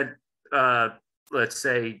fact that, let's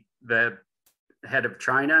say, the head of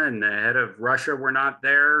China and the head of Russia were not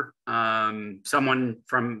there. Someone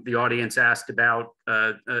from the audience asked about,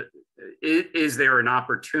 is there an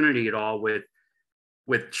opportunity at all with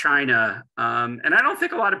China? And I don't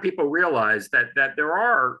think a lot of people realize that there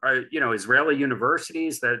are, Israeli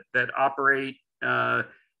universities that operate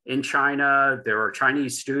in China. There are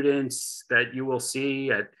Chinese students that you will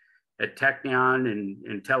see at Technion and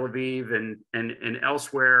in Tel Aviv and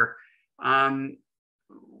elsewhere.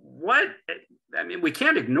 We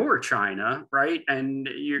can't ignore China, right? And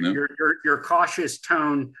your cautious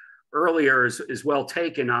tone earlier is well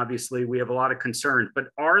taken. Obviously, we have a lot of concerns, but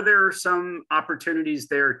are there some opportunities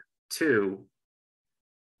there too?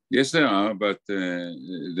 Yes, there are, but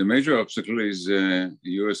the major obstacle is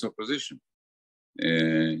U.S. opposition.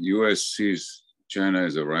 U.S. sees China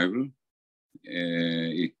as a rival.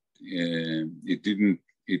 It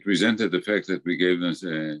resented the fact that we gave them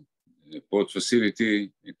a port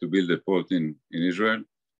facility to build a port in Israel,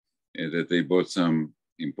 that they bought some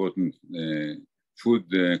important food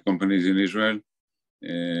companies in Israel.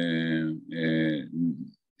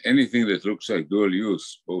 Anything that looks like dual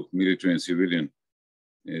use, both military and civilian,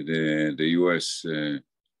 the U.S.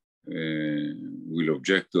 will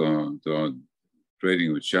object to our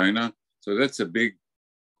trading with China. So that's a big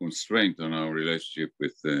constraint on our relationship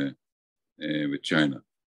with China.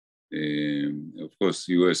 Of course,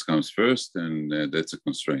 the U.S. comes first, and that's a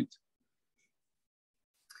constraint.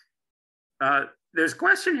 There's a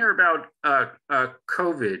question here about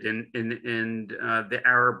COVID in the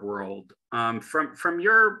Arab world. From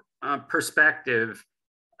your perspective,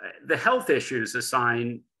 the health issues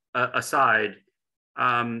aside,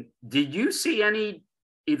 did you see any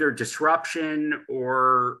either disruption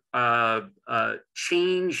or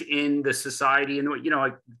change in the society?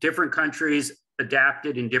 And different countries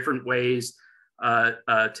adapted in different ways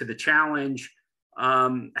to the challenge.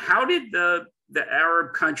 How did the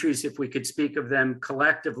Arab countries, if we could speak of them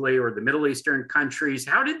collectively, or the Middle Eastern countries,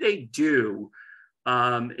 how did they do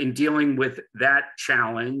in dealing with that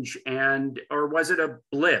challenge? Or was it a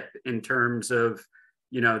blip in terms of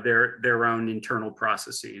their own internal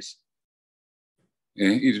processes?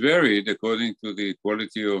 It varied according to the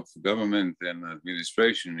quality of government and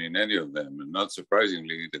administration in any of them. And not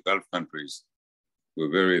surprisingly, the Gulf countries were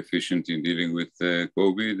very efficient in dealing with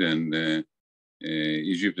COVID, and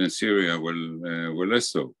Egypt and Syria were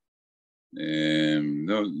less so.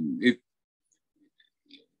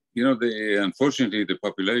 Unfortunately, the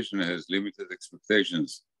population has limited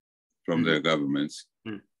expectations from their governments.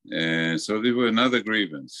 So there were another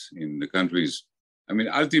grievance in the countries. I mean,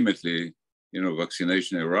 ultimately,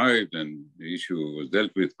 vaccination arrived and the issue was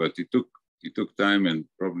dealt with, but it took time and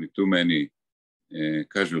probably too many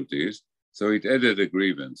casualties. So it added a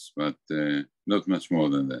grievance, but not much more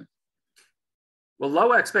than that. Well,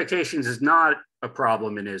 low expectations is not a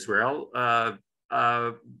problem in Israel.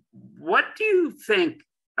 What do you think,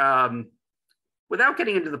 without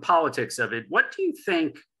getting into the politics of it, what do you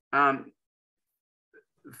think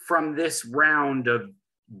from this round of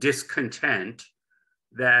discontent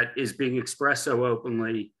that is being expressed so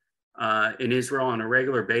openly in Israel on a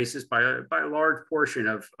regular basis by a large portion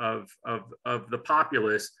of the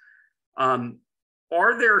populace?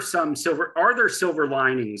 Are there silver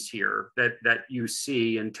linings here that you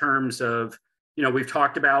see in terms of we've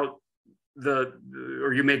talked about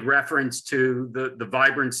or you made reference to the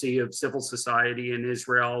vibrancy of civil society in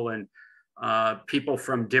Israel and people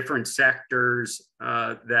from different sectors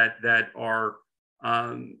that are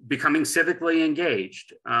becoming civically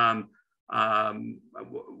engaged. Are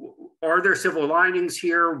there silver linings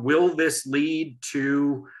here? Will this lead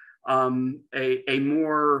to a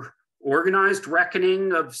more organized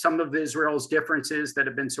reckoning of some of Israel's differences that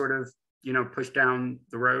have been sort of, pushed down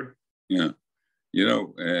the road? Yeah.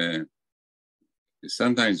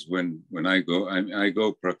 Sometimes when I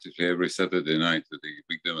go practically every Saturday night to the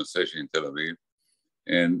big demonstration in Tel Aviv,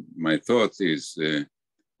 and my thought is,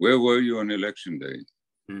 where were you on election day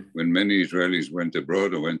when many Israelis went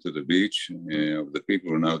abroad or went to the beach of the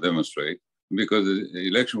people who now demonstrate? Because the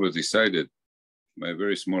election was decided by a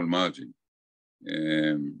very small margin.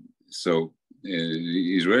 So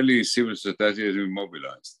Israeli civil society has been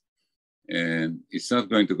mobilized, and it's not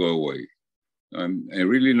going to go away. I'm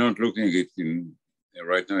really not looking at it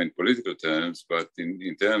right now in political terms, but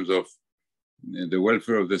in terms of the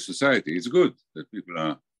welfare of the society. It's good that people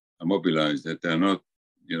are mobilized, that they're not,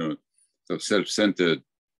 sort of self-centered,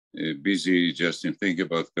 busy just in thinking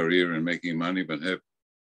about career and making money, but have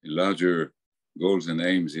larger goals and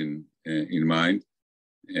aims in mind.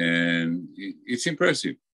 And it's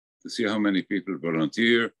impressive to see how many people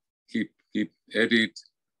volunteer, keep at it.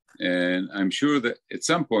 And I'm sure that at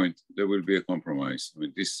some point there will be a compromise. I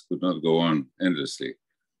mean, this could not go on endlessly.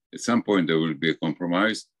 At some point there will be a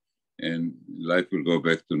compromise and life will go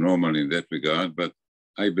back to normal in that regard. But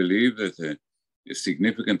I believe that a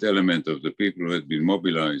significant element of the people who had been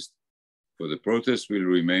mobilized for the protest will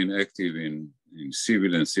remain active in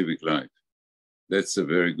civil and civic life. That's a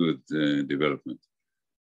very good development.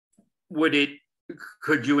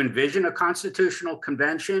 Could you envision a constitutional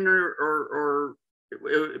convention or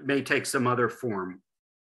it may take some other form?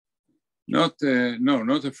 Not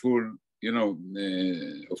a full,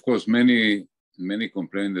 of course, many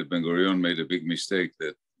complain that Ben-Gurion made a big mistake,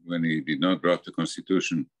 that when he did not draft the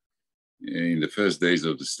constitution in the first days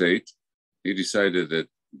of the state, he decided that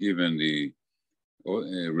given the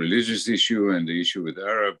religious issue and the issue with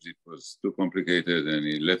Arabs, it was too complicated and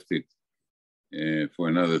he left it for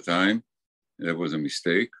another time. That was a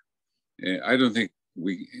mistake. I don't think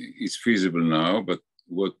it's feasible now, but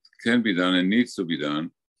what can be done and needs to be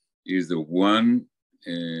done is the one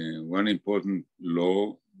important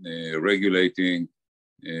law regulating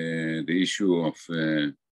the issue of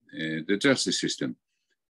the justice system.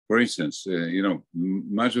 For instance,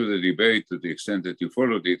 much of the debate, to the extent that you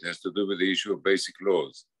followed it, has to do with the issue of basic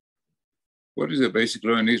laws. What is a basic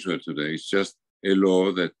law in Israel today? It's just a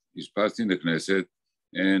law that is passed in the Knesset,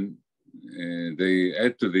 and they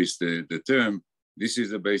add to this the term, this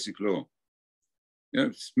is a basic law.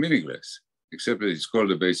 It's meaningless, except that it's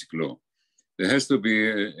called a basic law. There has to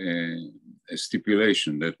be a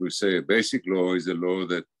stipulation that will say a basic law is a law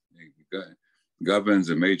that governs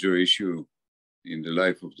a major issue in the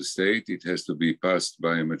life of the state. It has to be passed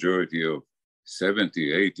by a majority of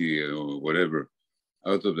 70, 80, or whatever.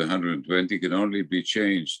 Out of the 120 can only be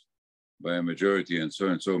changed by a majority and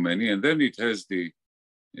so many. And then it has the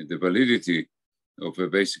validity of a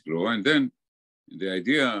basic law. And then the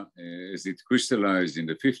idea, as it crystallized in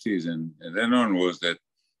the 50s and then on, was that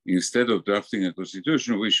instead of drafting a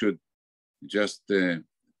constitution, we should just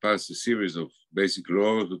pass a series of basic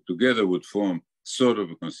laws that together would form sort of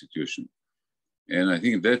a constitution. And I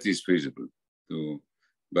think that is feasible,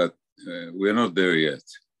 but we're not there yet.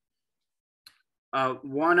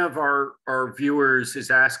 One of our viewers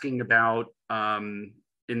is asking about,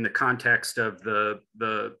 in the context of the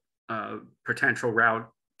potential route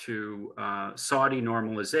to Saudi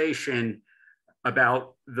normalization,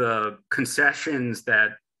 about the concessions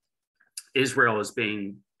that Israel is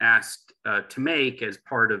being asked to make as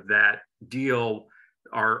part of that deal.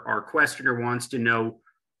 Our questioner wants to know,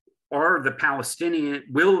 will the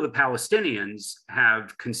Palestinians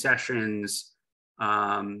have concessions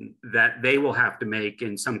that they will have to make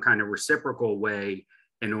in some kind of reciprocal way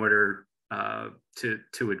in order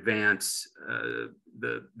to advance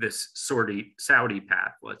this Saudi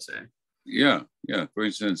path, let's say? Yeah. For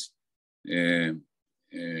instance, they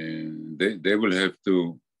will have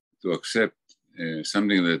to accept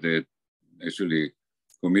something that they actually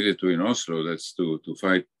committed to in Oslo. That's to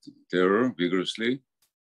fight terror vigorously,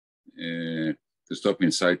 to stop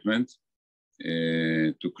incitement,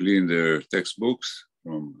 to clean their textbooks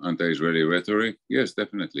from anti-Israeli rhetoric. Yes,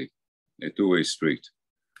 definitely, a two-way street.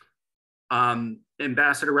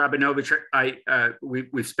 Ambassador Rabinovich,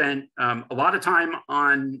 we've spent a lot of time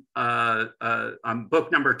on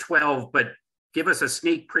book number 12, but give us a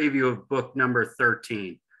sneak preview of book number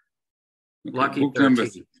 13. Okay, Lucky book 13. number,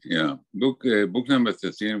 yeah, book number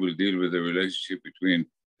 13 will deal with the relationship between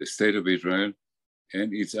the state of Israel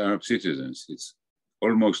and its Arab citizens. It's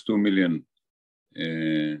almost 2 million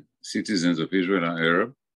citizens of Israel are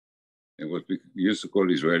Arab, and what we used to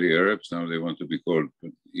call Israeli Arabs, now they want to be called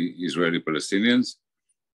Israeli Palestinians.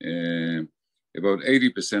 About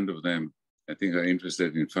 80% of them, I think, are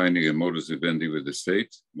interested in finding a modus vivendi with the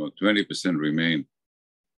state. About 20% remain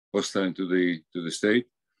hostile to the state.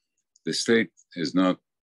 The state has not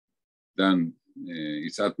done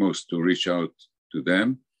its utmost to reach out to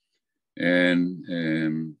them, and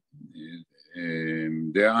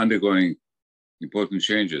they are undergoing important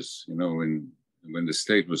changes. You know, when the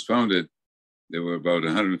state was founded, there were about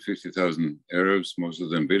 150,000 Arabs, most of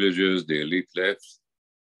them villagers. The elite left.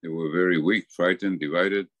 They were very weak, frightened,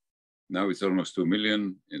 divided. Now it's almost 2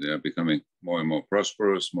 million, and they are becoming more and more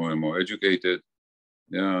prosperous, more and more educated.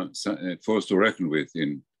 They are a force to reckon with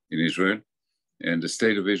in Israel, and the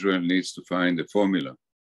state of Israel needs to find a formula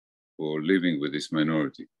for living with this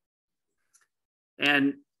minority.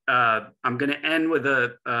 And I'm going to end with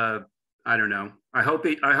I don't know. I hope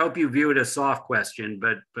you view it as a soft question,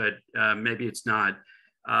 but maybe it's not.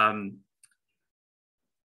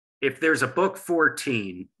 If there's a book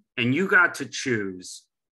 14 and you got to choose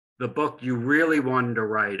the book you really wanted to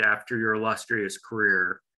write after your illustrious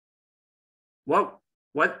career, what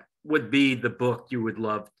would be the book you would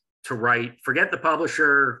love to write? Forget the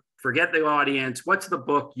publisher, forget the audience. What's the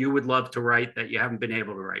book you would love to write that you haven't been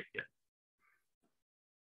able to write yet?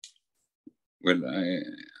 Well,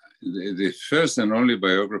 the first and only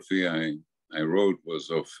biography I wrote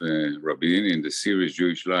was of Rabin in the series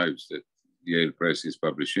Jewish Lives that Yale Press is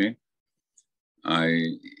publishing.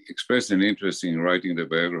 I expressed an interest in writing the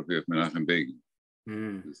biography of Menachem Begin.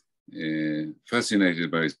 Fascinated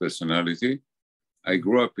by his personality. I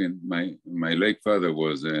grew up in, my late father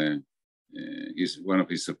was one of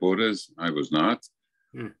his supporters. I was not.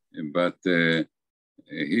 But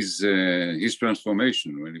his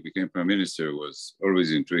transformation when he became prime minister was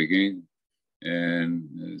always intriguing. And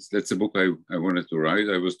that's a book I wanted to write.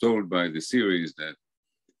 I was told by the series that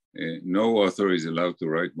no author is allowed to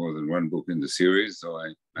write more than one book in the series, so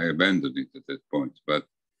I abandoned it at that point. But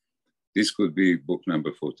this could be book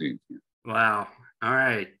number 14. Wow. All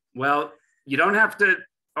right. Well, you don't have to,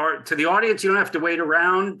 or to the audience, you don't have to wait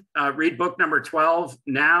around. Read book number 12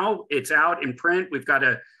 now. It's out in print. We've got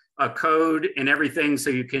a code and everything so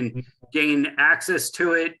you can gain access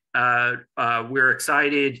to it. We're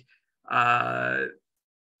excited.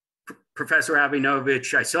 Professor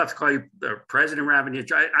Rabinovich, I still have to call you President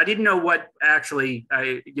Rabinovich. I didn't know what actually,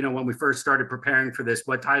 when we first started preparing for this,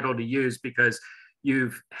 what title to use, because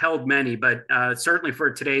you've held many, but certainly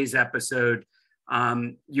for today's episode,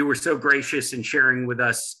 you were so gracious in sharing with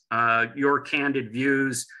us your candid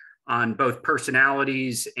views on both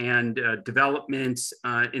personalities and developments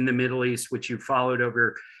in the Middle East, which you followed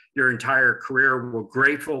over your entire career. We're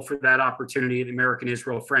grateful for that opportunity. The American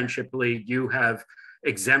Israel Friendship League, you have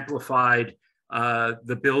exemplified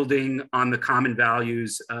the building on the common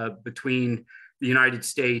values between the United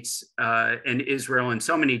States and Israel in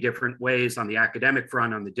so many different ways, on the academic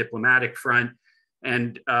front, on the diplomatic front.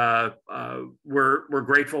 And we're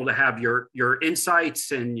grateful to have your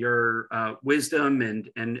insights and your wisdom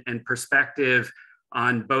and perspective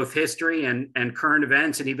on both history and current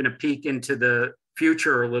events, and even a peek into the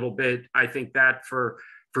future a little bit. I think that for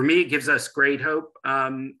me gives us great hope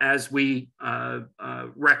as we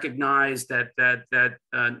recognize that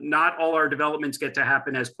not all our developments get to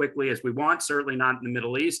happen as quickly as we want. Certainly not in the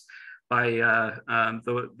Middle East by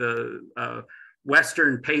the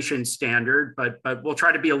Western patient standard, but we'll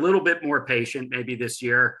try to be a little bit more patient maybe this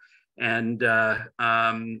year, and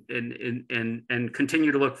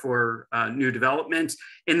continue to look for new developments.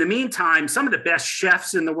 In the meantime, some of the best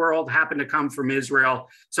chefs in the world happen to come from Israel.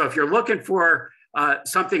 So if you're looking for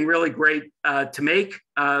something really great to make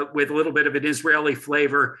with a little bit of an Israeli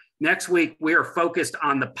flavor, next week we are focused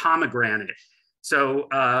on the pomegranate. So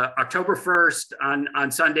October 1st on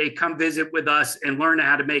Sunday, come visit with us and learn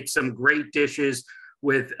how to make some great dishes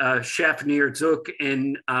with Chef Nir Zuk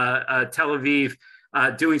in Tel Aviv,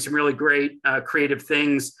 doing some really great creative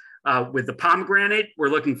things with the pomegranate. We're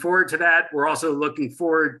looking forward to that. We're also looking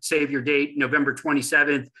forward, save your date, November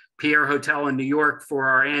 27th, Pierre Hotel in New York for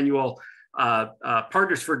our annual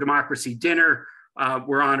Partners for Democracy dinner.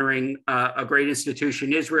 We're honoring a great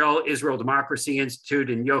institution, Israel Democracy Institute,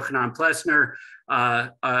 and Yochanan Plessner,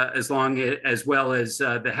 as well as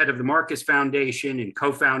the head of the Marcus Foundation and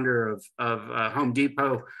co-founder of Home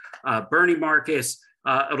Depot, Bernie Marcus.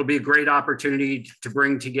 It'll be a great opportunity to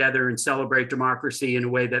bring together and celebrate democracy in a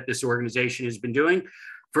way that this organization has been doing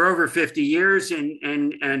for over 50 years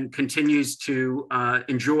and continues to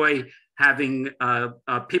enjoy having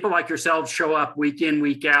people like yourselves show up week in,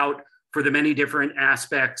 week out for the many different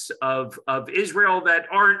aspects of Israel that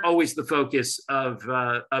aren't always the focus of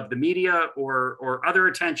the media or other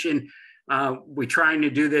attention. We're trying to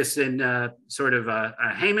do this in sort of a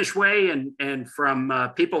Hamish way and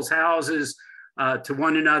from people's houses to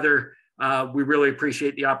one another. We really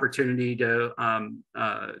appreciate the opportunity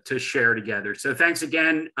to share together. So thanks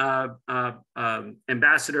again,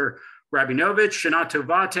 Ambassador Rabinovich. Shana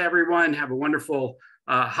Tova to everyone. Have a wonderful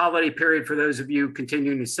holiday period for those of you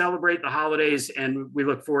continuing to celebrate the holidays, and we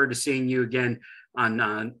look forward to seeing you again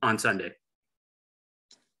on Sunday.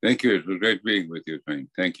 Thank you. It was great being with you, Twain.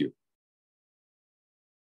 Thank you.